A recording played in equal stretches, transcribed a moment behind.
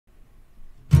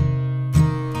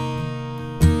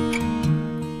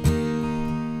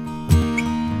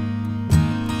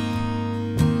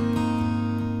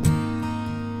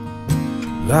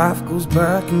Life goes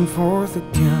back and forth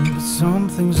again, but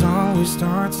something's always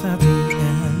starts at the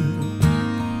end.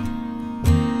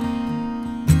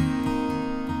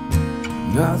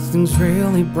 Nothing's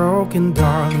really broken,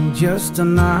 darling, just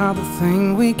another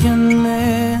thing we can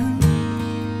mend.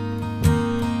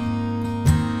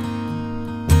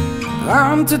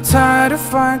 I'm too tired to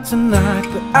fight tonight,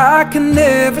 but I can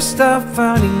never stop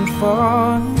fighting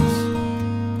for this.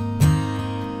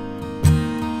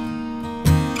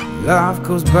 Life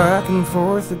goes back and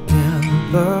forth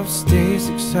again, love stays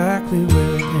exactly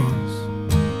where it is.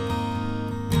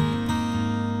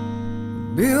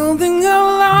 Building a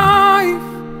life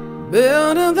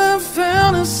better than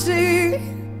fantasy,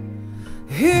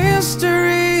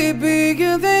 history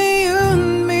bigger than you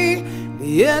and me.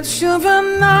 The edge of a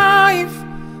knife,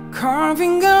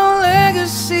 carving a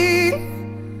legacy,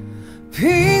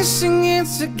 piecing it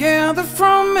together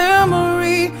from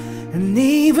memory. And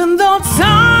even though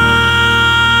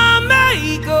time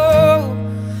may go,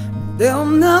 they'll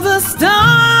never stop.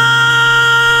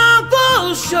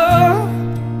 Oh, sure.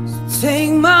 So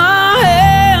take my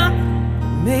hand,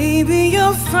 maybe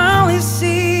you'll finally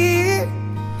see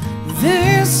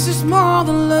this is more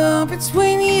than love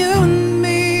between you and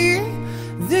me.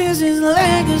 This is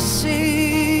legacy.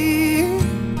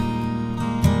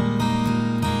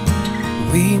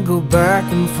 We go back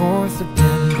and forth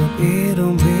again, but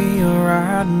it'll be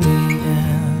alright in the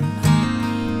end.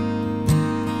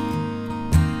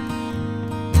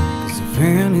 'Cause if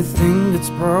anything gets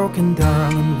broken,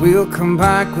 darling, we'll come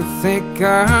back with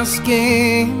thicker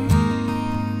skin.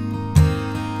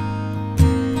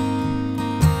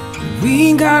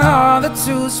 We got all the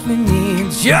tools we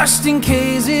need, just in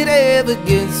case it ever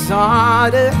gets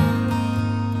harder.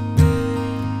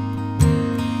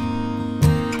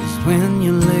 When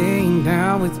you're laying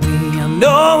down with me, I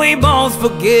know we both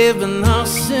forgiven our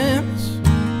sins.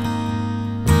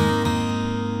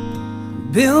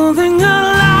 Building a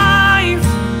life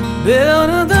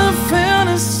better than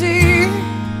fantasy,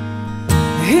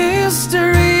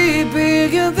 history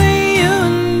bigger than you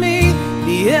and me.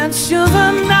 The edge of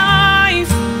a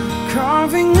knife,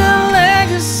 carving a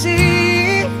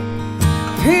legacy,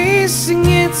 piecing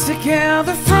it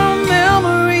together from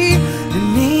memory. And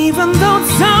even though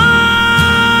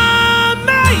time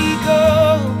may go,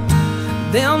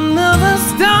 they'll never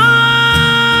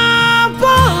stop.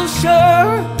 Oh,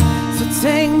 sure. So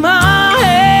take my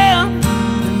hand,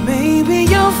 and maybe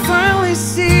you'll finally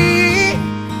see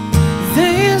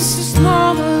this is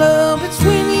more than love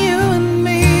between you and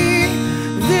me.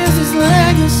 This is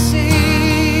legacy.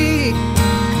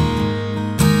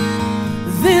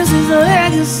 This is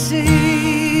legacy.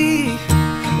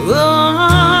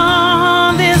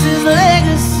 Oh, this is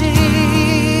legacy.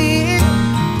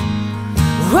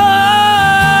 Oh,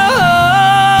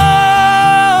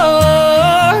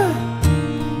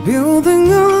 building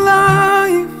a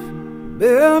life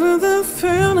better than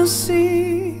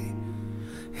fantasy,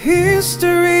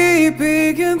 history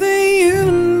bigger than you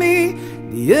and me.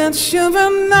 The edge of a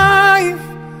knife,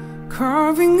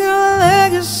 carving a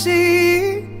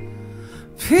legacy,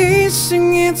 piecing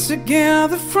it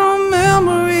together from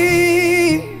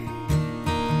memory.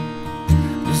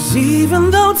 'Cause even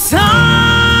though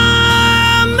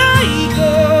time may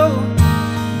go,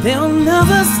 they'll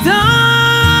never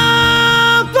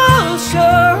stop. Oh,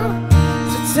 sure.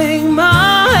 So take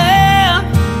my hand,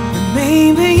 and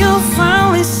maybe you'll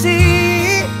finally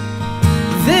see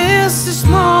this is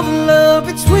more than love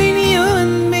between you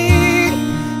and me.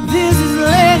 This is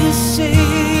legacy.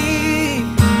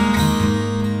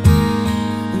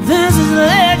 This is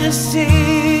legacy.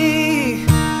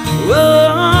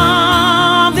 Whoa.